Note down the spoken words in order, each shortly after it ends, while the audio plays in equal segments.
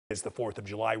It's the 4th of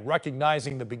July,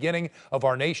 recognizing the beginning of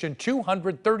our nation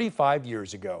 235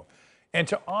 years ago. And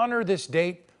to honor this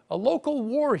date, a local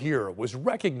war hero was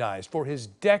recognized for his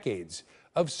decades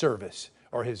of service,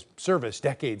 or his service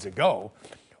decades ago.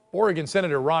 Oregon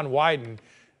Senator Ron Wyden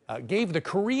gave the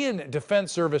Korean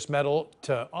Defense Service Medal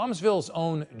to Aumsville's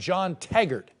own John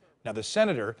Taggart. Now, the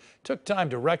senator took time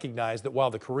to recognize that while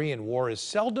the Korean War is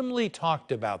seldomly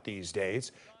talked about these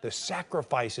days, the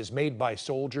sacrifices made by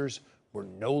soldiers were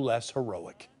no less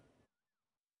heroic.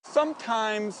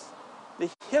 Sometimes the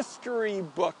history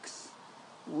books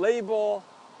label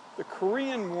the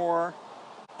Korean War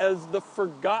as the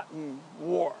forgotten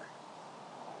war.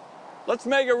 Let's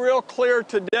make it real clear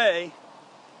today,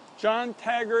 John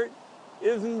Taggart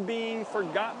isn't being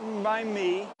forgotten by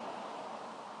me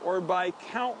or by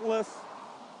countless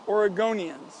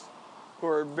Oregonians who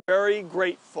are very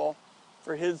grateful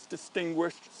for his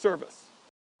distinguished service.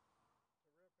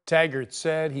 Taggart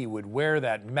said he would wear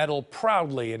that medal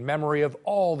proudly in memory of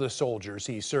all the soldiers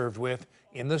he served with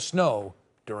in the snow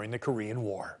during the Korean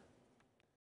War.